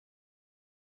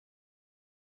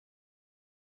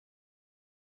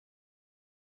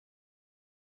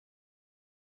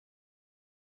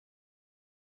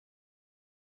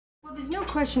Well, there's no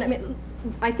question. I mean,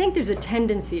 I think there's a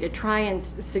tendency to try and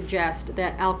suggest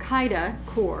that Al-Qaeda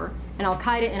core and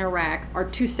Al-Qaeda in Iraq are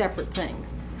two separate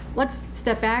things. Let's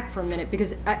step back for a minute,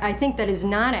 because I think that is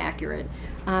not accurate.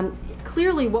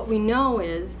 Clearly, what we know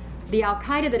is the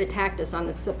Al-Qaeda that attacked us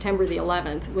on September the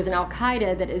 11th was an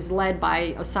Al-Qaeda that is led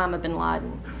by Osama bin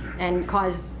Laden and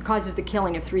causes the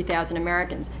killing of 3,000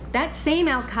 Americans. That same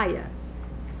Al-Qaeda,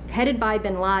 headed by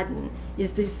bin Laden,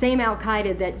 is the same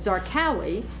Al-Qaeda that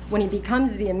Zarqawi, when he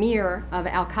becomes the emir of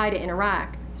Al-Qaeda in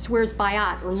Iraq, swears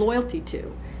bayat or loyalty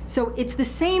to. So it's the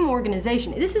same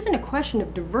organization. This isn't a question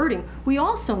of diverting. We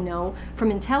also know from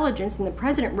intelligence, and the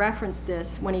president referenced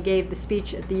this when he gave the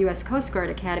speech at the U.S. Coast Guard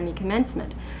Academy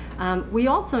commencement, we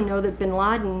also know that bin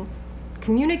Laden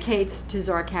communicates to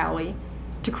Zarqawi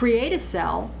to create a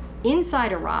cell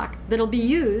inside Iraq that'll be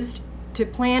used to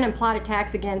plan and plot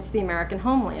attacks against the American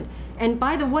homeland. And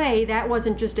by the way, that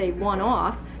wasn't just a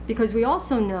one-off, because we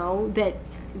also know that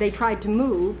they tried to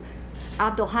move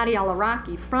Abdul Hadi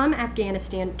al-Iraqi from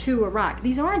Afghanistan to Iraq.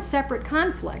 These aren't separate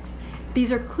conflicts.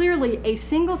 These are clearly a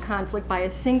single conflict by a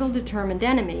single determined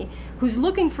enemy who's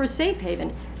looking for a safe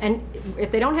haven. And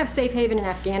if they don't have safe haven in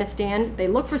Afghanistan, they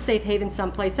look for safe haven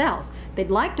someplace else. They'd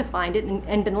like to find it,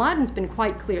 and bin Laden's been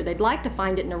quite clear, they'd like to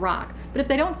find it in Iraq. But if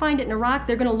they don't find it in Iraq,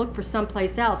 they're going to look for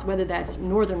someplace else, whether that's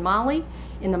northern Mali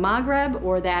in the Maghreb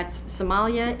or that's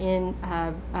Somalia in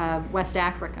West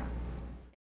Africa.